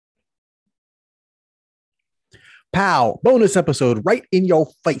Pow, bonus episode right in your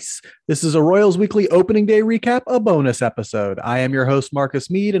face. This is a Royals Weekly opening day recap, a bonus episode. I am your host, Marcus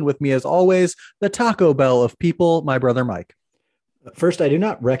Mead, and with me as always, the Taco Bell of people, my brother Mike. First, I do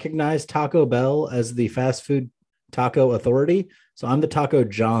not recognize Taco Bell as the fast food taco authority. So I'm the Taco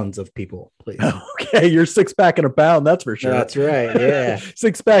Johns of people, please. Okay, you're 6 pack and a pound, that's for sure. That's right. Yeah.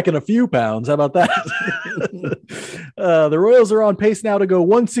 6 pack and a few pounds. How about that? The Royals are on pace now to go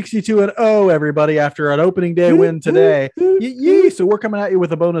 162-0, everybody, after an opening day win today. So we're coming at you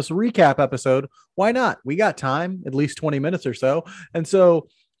with a bonus recap episode. Why not? We got time, at least 20 minutes or so. And so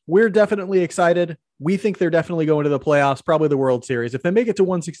we're definitely excited. We think they're definitely going to the playoffs, probably the World Series. If they make it to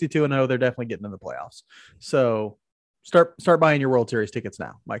 162-0, they're definitely getting in the playoffs. So start buying your World Series tickets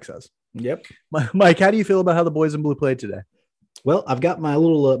now, Mike says. Yep. Mike, how do you feel about how the boys in blue played today? Well, I've got my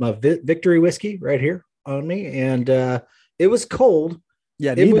little my victory whiskey right here on me, and it was cold.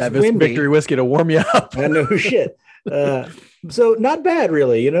 Yeah, need that victory whiskey to warm you up. I know shit. So not bad,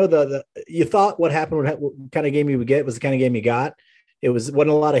 really. You know, you thought what happened, what kind of game you would get was the kind of game you got. It wasn't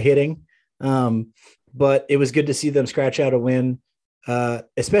a lot of hitting, but it was good to see them scratch out a win,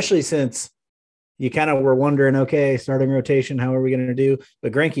 especially since you kind of were wondering, okay, starting rotation, how are we going to do?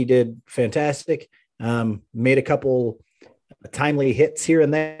 But Greinke did fantastic, made a couple timely hits here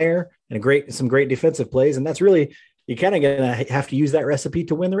and there, and some great defensive plays. And that's really, you're kind of going to have to use that recipe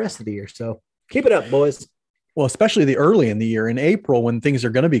to win the rest of the year. So keep it up, boys. Well, especially the early in the year in April, when things are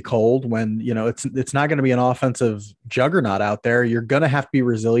going to be cold, when, you know, it's not going to be an offensive juggernaut out there. You're going to have to be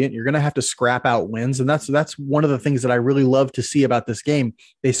resilient. You're going to have to scrap out wins. And that's one of the things that I really love to see about this game.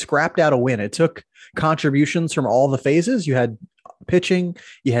 They scrapped out a win. It took contributions from all the phases. You had pitching,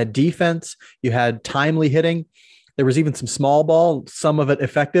 you had defense, you had timely hitting. There was even some small ball, some of it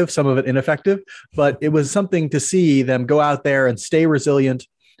effective, some of it ineffective, but it was something to see them go out there and stay resilient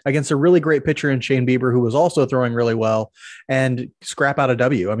against a really great pitcher in Shane Bieber, who was also throwing really well, and scrap out a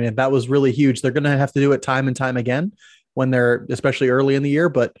W. I mean, that was really huge. They're going to have to do it time and time again when they're, especially early in the year,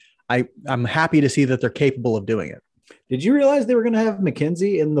 but I'm happy to see that they're capable of doing it. Did you realize they were going to have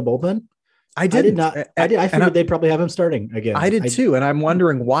McKenzie in the bullpen? I did not. I figured they'd probably have him starting again. I did too. And I'm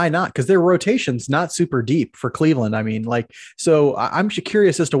wondering why not? Because their rotation's not super deep for Cleveland. I mean, so I'm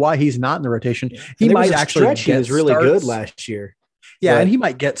curious as to why he's not in the rotation. Yeah. He might actually he was really good last year. Yeah, and he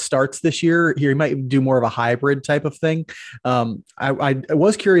might get starts this year. He might do more of a hybrid type of thing. I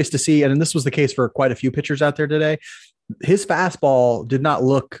was curious to see, and this was the case for quite a few pitchers out there today. His fastball did not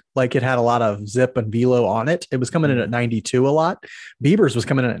look like it had a lot of zip and velo on it. It was coming in at 92 a lot. Bieber's was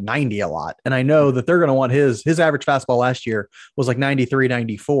coming in at 90 a lot. And I know that they're going to want his average fastball last year was like 93,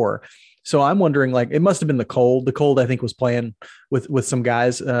 94. So I'm wondering, it must have been the cold. The cold, I think, was playing with some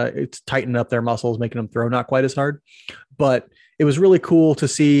guys. It's tightening up their muscles, making them throw not quite as hard. But it was really cool to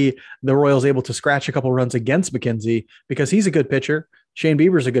see the Royals able to scratch a couple runs against McKenzie because he's a good pitcher. Shane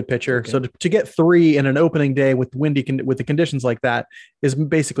Bieber's a good pitcher. Okay. So to get 3 in an opening day with with the conditions like that is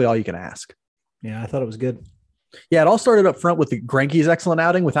basically all you can ask. Yeah, I thought it was good. Yeah, it all started up front with the Greinke's excellent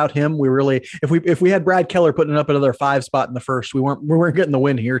outing. Without him, we really, if we had Brad Keller putting up another 5 spot in the first, we weren't getting the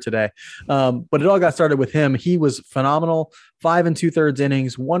win here today. But it all got started with him. He was phenomenal. 5 2/3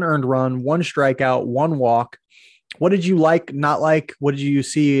 innings, 1 earned run, 1 strikeout, 1 walk. What did you like, not like? What did you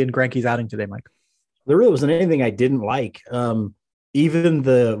see in Greinke's outing today, Mike? There really wasn't anything I didn't like. Even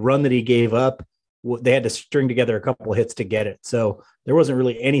the run that he gave up, they had to string together a couple of hits to get it. So there wasn't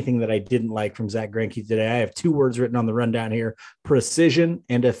really anything that I didn't like from Zach Greinke today. I have 2 words written on the rundown here: precision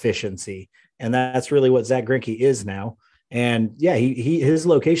and efficiency. And that's really what Zach Greinke is now. And yeah, his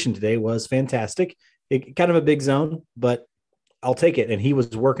location today was fantastic. Kind of a big zone, but I'll take it. And he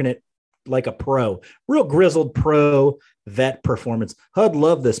was working it like a pro, real grizzled pro vet performance. HUD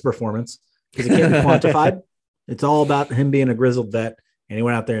loved this performance because it can't be quantified. It's all about him being a grizzled vet, and he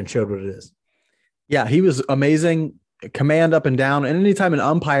went out there and showed what it is. Yeah, he was amazing. Command up and down. And anytime an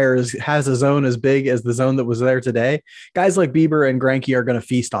umpire has a zone as big as the zone that was there today, guys like Bieber and Greinke are going to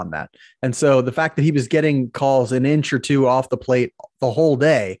feast on that. And so the fact that he was getting calls an inch or 2 off the plate the whole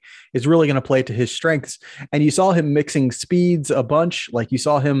day is really going to play to his strengths. And you saw him mixing speeds a bunch. Like you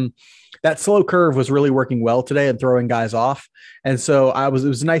saw him, that slow curve was really working well today and throwing guys off. And so it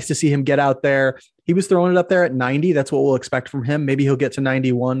was nice to see him get out there. He was throwing it up there at 90. That's what we'll expect from him. Maybe he'll get to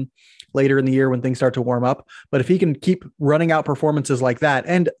 91 later in the year when things start to warm up. But if he can keep running out performances like that,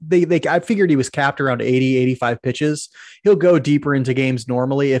 and I figured he was capped around 80, 85 pitches, he'll go deeper into games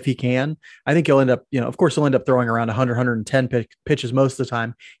normally if he can. I think he'll end up, of course, he'll end up throwing around 100, 110 pitches most of the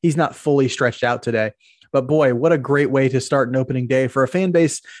time. He's not fully stretched out today. But boy, what a great way to start an opening day for a fan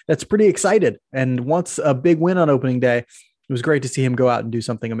base that's pretty excited and wants a big win on opening day. It was great to see him go out and do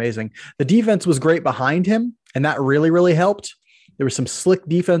something amazing. The defense was great behind him, and that really, really helped. There was some slick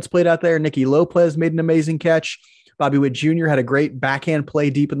defense played out there. Nicky Lopez made an amazing catch. Bobby Witt Jr. had a great backhand play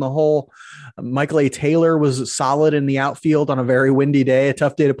deep in the hole. Michael A. Taylor was solid in the outfield on a very windy day, a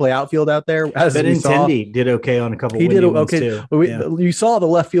tough day to play outfield out there. Benintendi did okay on a couple. He did okay too. You saw the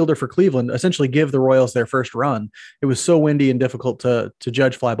left fielder for Cleveland essentially give the Royals their first run. It was so windy and difficult to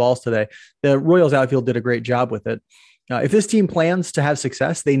judge fly balls today. The Royals outfield did a great job with it. If this team plans to have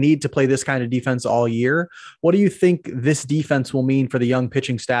success, they need to play this kind of defense all year. What do you think this defense will mean for the young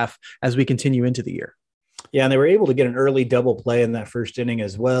pitching staff as we continue into the year? Yeah, and they were able to get an early double play in that first inning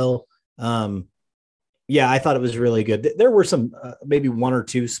as well. I thought it was really good. There were some maybe one or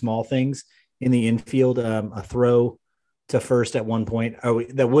two small things in the infield, a throw to first at one point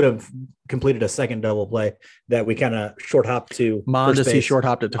that would have completed a second double play that we kind of short hopped to. Mondesi short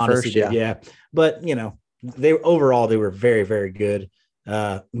hopped it to first. Yeah. But, they were very, very good.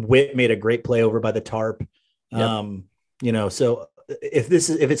 Witt made a great play over by the tarp. Yep. So if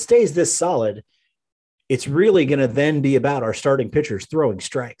it stays this solid, it's really going to then be about our starting pitchers throwing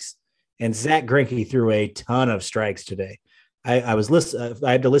strikes. And Zach Greinke threw a ton of strikes today. I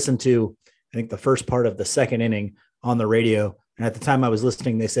had to listen to, I think, the first part of the second inning on the radio. And at the time I was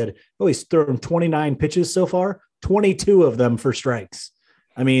listening, they said, he's thrown 29 pitches so far, 22 of them for strikes.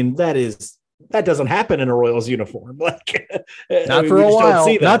 I mean, that doesn't happen in a Royals uniform. Not for a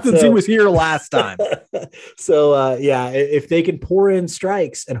while. Not since he was here last time. So if they can pour in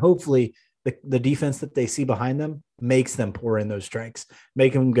strikes, and hopefully the defense that they see behind them makes them pour in those strikes,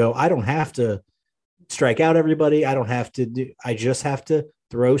 make them go, I don't have to strike out everybody. I just have to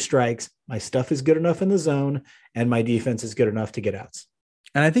throw strikes. My stuff is good enough in the zone, and my defense is good enough to get outs.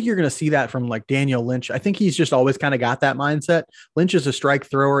 And I think you're going to see that from like Daniel Lynch. I think he's just always kind of got that mindset. Lynch is a strike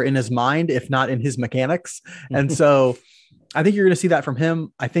thrower in his mind, if not in his mechanics. And so I think you're going to see that from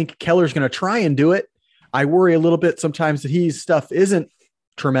him. I think Keller's going to try and do it. I worry a little bit sometimes that his stuff isn't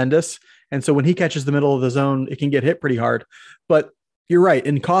tremendous. And so when he catches the middle of the zone, it can get hit pretty hard. But you're right.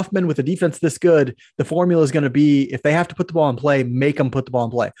 In Kauffman, with a defense this good, the formula is going to be, if they have to put the ball in play, make them put the ball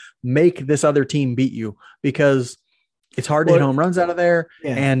in play. Make this other team beat you, because it's hard to hit home runs out of there.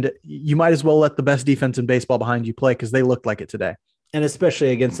 Yeah. And you might as well let the best defense in baseball behind you play, because they looked like it today. And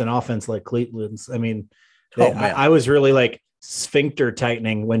especially against an offense like Cleveland's. I mean, I was really like sphincter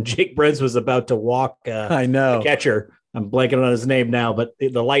tightening when Jake Brentz was about to walk the catcher. I'm blanking on his name now, but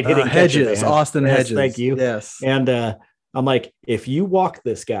the light hitting Hedges, Austin Hedges. Thank you. Yes. And I'm like, if you walk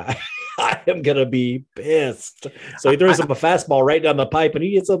this guy, I am going to be pissed. So he throws him a fastball right down the pipe, and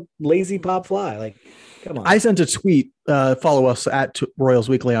he gets a lazy pop fly. Like, come on. I sent a tweet, follow us at Royals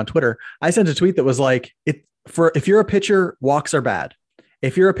Weekly on Twitter. I sent a tweet that was like, if you're a pitcher, walks are bad.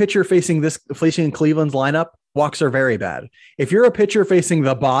 If you're a pitcher facing Cleveland's lineup, walks are very bad. If you're a pitcher facing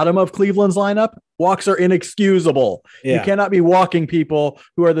the bottom of Cleveland's lineup, walks are inexcusable. Yeah. You cannot be walking people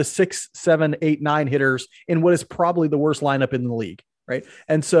who are the 6, 7, 8, 9 hitters in what is probably the worst lineup in the league. Right.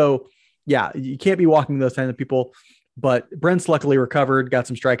 And so, you can't be walking those kinds of people. But Brent's luckily recovered, got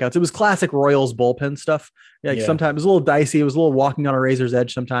some strikeouts. It was classic Royals bullpen stuff. Sometimes it was a little dicey. It was a little walking on a razor's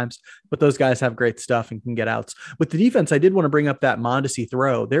edge sometimes, but those guys have great stuff and can get outs. With the defense, I did want to bring up that Mondesi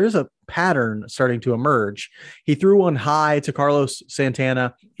throw. There's a pattern starting to emerge. He threw one high to Carlos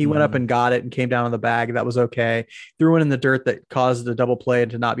Santana. He went up and got it and came down on the bag. That was okay. Threw one in the dirt that caused a double play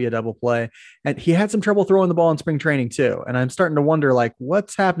and to not be a double play. And he had some trouble throwing the ball in spring training too. And I'm starting to wonder, like,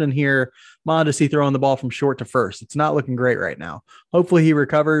 what's happening here? Mondesi throwing the ball from short to first. It's not looking great right now. Hopefully he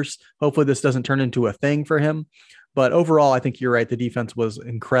recovers. Hopefully this doesn't turn into a thing for him. But overall, I think you're right. The defense was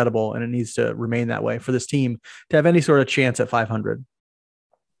incredible, and it needs to remain that way for this team to have any sort of chance at 500.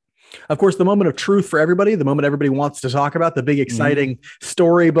 Of course, the moment of truth for everybody, the moment everybody wants to talk about, the big, exciting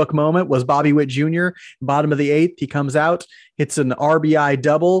storybook moment was Bobby Witt Jr. Bottom of the 8th, he comes out, hits an RBI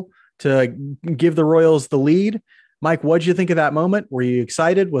double to give the Royals the lead. Mike, what'd you think of that moment? Were you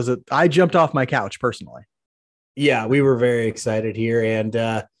excited? I jumped off my couch personally. Yeah, we were very excited here. And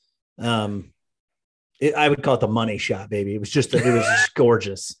I would call it the money shot, baby. It was just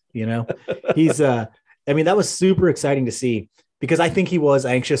gorgeous. That was super exciting to see, because I think he was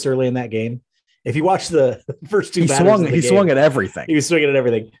anxious early in that game. If you watch the first two batters, he swung at everything. He was swinging at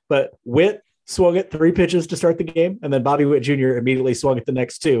everything, but Witt swung at 3 pitches to start the game, and then Bobby Witt Jr. immediately swung at the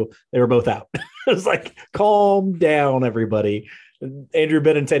next 2. They were both out. It was like, calm down, everybody. Andrew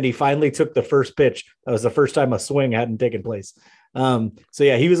Benintendi finally took the first pitch. That was the first time a swing hadn't taken place. He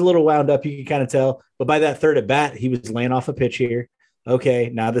was a little wound up. You could kind of tell, but by that third at bat, he was laying off a pitch here.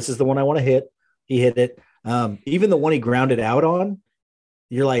 Okay, now this is the one I want to hit. He hit it. Even the one he grounded out on,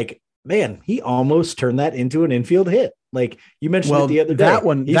 you're like, man, he almost turned that into an infield hit. Like you mentioned it the other day. That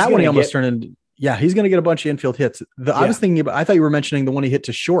one he almost turned into. Yeah, he's going to get a bunch of infield hits. I was thinking about. I thought you were mentioning the one he hit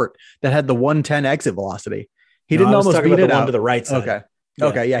to short that had the 110 exit velocity. He didn't almost beat it out to the right side. Okay. Yeah.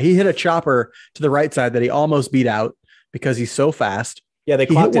 Okay. Yeah, he hit a chopper to the right side that he almost beat out because he's so fast. Yeah, they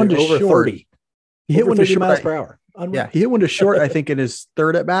clocked it over 30. He hit one to short miles per hour. Unreal. Yeah, he hit one to short. I think in his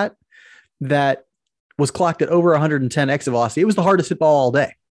third at bat that was clocked at over 110 exit velocity. It was the hardest hit ball all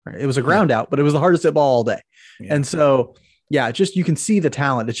day. Right? It was a ground out, but it was the hardest hit ball all day. Yeah. And so, yeah, just you can see the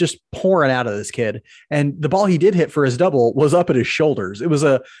talent. It's just pouring out of this kid. And the ball he did hit for his double was up at his shoulders. It was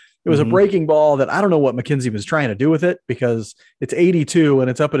a breaking ball that I don't know what McKenzie was trying to do with it because it's 82 and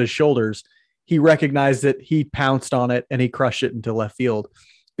it's up at his shoulders. He recognized it. He pounced on it and he crushed it into left field.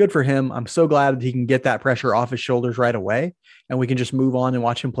 Good for him. I'm so glad that he can get that pressure off his shoulders right away and we can just move on and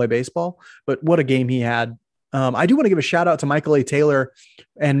watch him play baseball. But what a game he had. I do want to give a shout out to Michael A. Taylor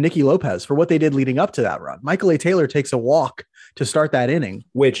and Nicky Lopez for what they did leading up to that run. Michael A. Taylor takes a walk to start that inning,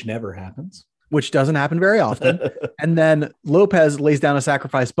 which never happens, which doesn't happen very often. And then Lopez lays down a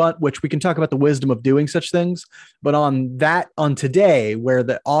sacrifice bunt, which we can talk about the wisdom of doing such things. But on today, where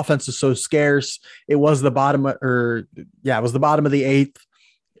the offense is so scarce, it was the bottom of the eighth.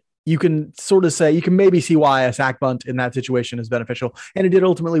 You can sort of say, you can maybe see why a sack bunt in that situation is beneficial. And it did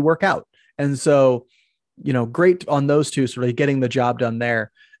ultimately work out. And so, great on those two, sort of getting the job done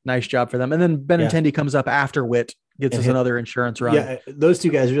there. Nice job for them. And then Benintendi comes up after Witt, gets us another insurance run. Yeah, those two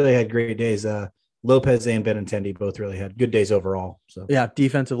guys really had great days. Lopez and Benintendi both really had good days overall. So yeah,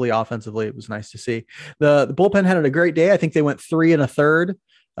 defensively, offensively, it was nice to see. The bullpen had a great day. I think they went 3 1/3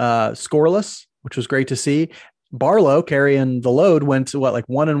 scoreless, which was great to see. Barlow carrying the load went to 1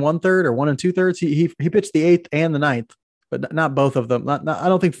 1/3 or 1 2/3. He pitched the 8th and the 9th, but not both of them. Not I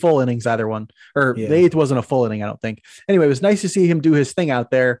don't think full innings either one. The 8th wasn't a full inning, I don't think. Anyway, it was nice to see him do his thing out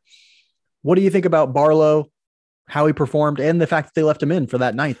there. What do you think about Barlow, how he performed, and the fact that they left him in for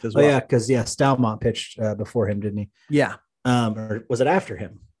that 9th as well? Yeah, because Stalmont pitched before him, didn't he? Yeah. Or was it after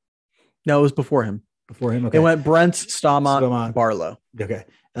him? No, it was before him. Before him. Okay. It went Brent, Stalmont, Barlow. Okay.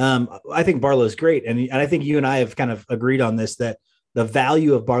 I think Barlow is great. And I think you and I have kind of agreed on this, that the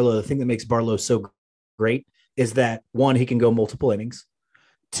value of Barlow, the thing that makes Barlow so great is that 1, he can go multiple innings.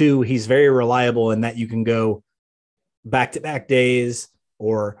 2, he's very reliable in that you can go back-to-back days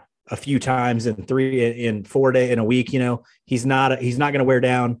or a few times in 4 days in a week. He's not going to wear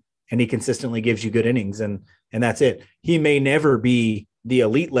down, and he consistently gives you good innings. And that's it. He may never be the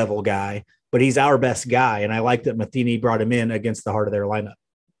elite level guy, but he's our best guy. And I like that Matheny brought him in against the heart of their lineup.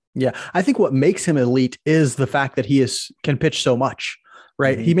 Yeah. I think what makes him elite is the fact that he can pitch so much,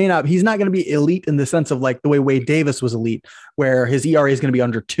 right? Mm-hmm. He's not going to be elite in the sense of like the way Wade Davis was elite, where his ERA is going to be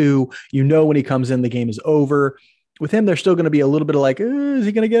under 2. When he comes in, the game is over. With him, there's still going to be a little bit of like, is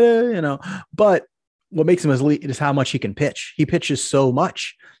he going to get it? But what makes him elite is how much he can pitch. He pitches so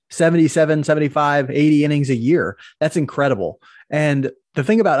much, 77, 75, 80 innings a year. That's incredible. And the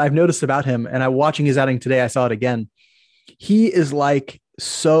thing I've noticed about him, and I'm watching his outing today, I saw it again. He is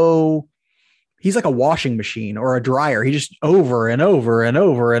he's like a washing machine or a dryer. He just over and over and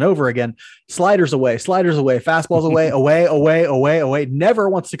over and over again, sliders away, fastballs away, never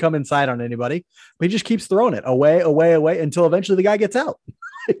wants to come inside on anybody, but he just keeps throwing it away until eventually the guy gets out.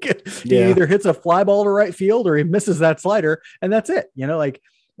 He either hits a fly ball to right field or he misses that slider, and that's it.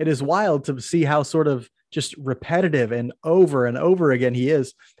 It is wild to see how sort of just repetitive and over again he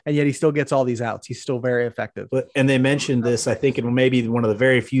is, and yet he still gets all these outs. He's still very effective. And they mentioned this, I think, in maybe one of the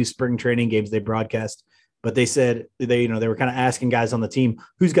very few spring training games they broadcast, but they said they were kind of asking guys on the team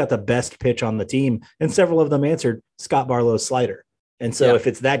who's got the best pitch on the team, and several of them answered Scott Barlow's slider. And so if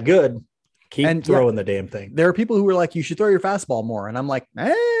it's that good, keep throwing the damn thing. There are people who were like, you should throw your fastball more. And I'm like,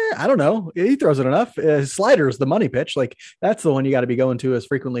 I don't know. He throws it enough. His slider is the money pitch. Like that's the one you got to be going to as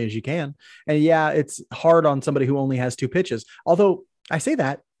frequently as you can. And it's hard on somebody who only has 2 pitches. Although I say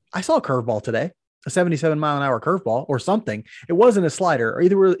that, I saw a curveball today, a 77-mile-an-hour curveball or something. It wasn't a slider, or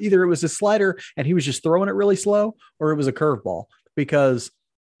either it was a slider and he was just throwing it really slow, or it was a curveball, because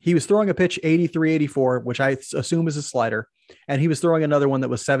he was throwing a pitch 83, 84, which I assume is a slider. And he was throwing another one that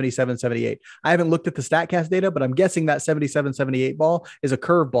was 77, 78. I haven't looked at the StatCast data, but I'm guessing that 77, 78 ball is a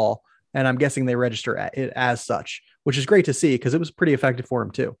curveball. And I'm guessing they register it as such, which is great to see because it was pretty effective for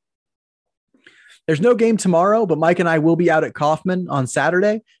him too. There's no game tomorrow, but Mike and I will be out at Kauffman on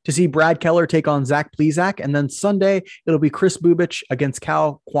Saturday to see Brad Keller take on Zach Plesac. And then Sunday, it'll be Chris Bubich against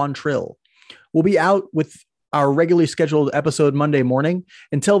Cal Quantrill. We'll be out with our regularly scheduled episode Monday morning.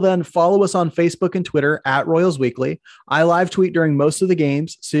 Until then, follow us on Facebook and Twitter at Royals Weekly. I live tweet during most of the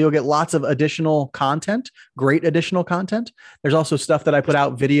games, so you'll get lots of additional content, great additional content. There's also stuff that I put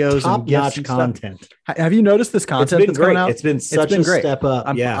out, videos and gifts and content. Have you noticed this content that's coming out? It's been such a step up.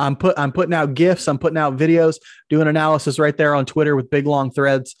 I'm putting out gifts. I'm putting out videos, doing analysis right there on Twitter with big long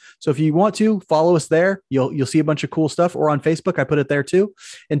threads. So if you want to follow us there, you'll see a bunch of cool stuff. Or on Facebook, I put it there too.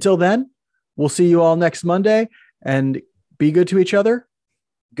 Until then, we'll see you all next Monday, and be good to each other.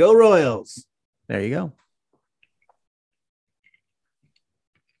 Go Royals. There you go.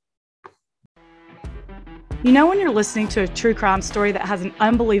 You know when you're listening to a true crime story that has an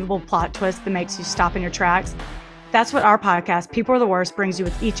unbelievable plot twist that makes you stop in your tracks? That's what our podcast, People Are the Worst, brings you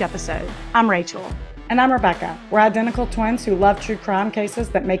with each episode. I'm Rachel. And I'm Rebecca. We're identical twins who love true crime cases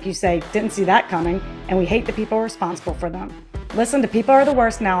that make you say, didn't see that coming, and we hate the people responsible for them. Listen to People Are the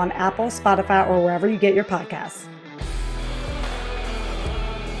Worst now on Apple, Spotify, or wherever you get your podcasts.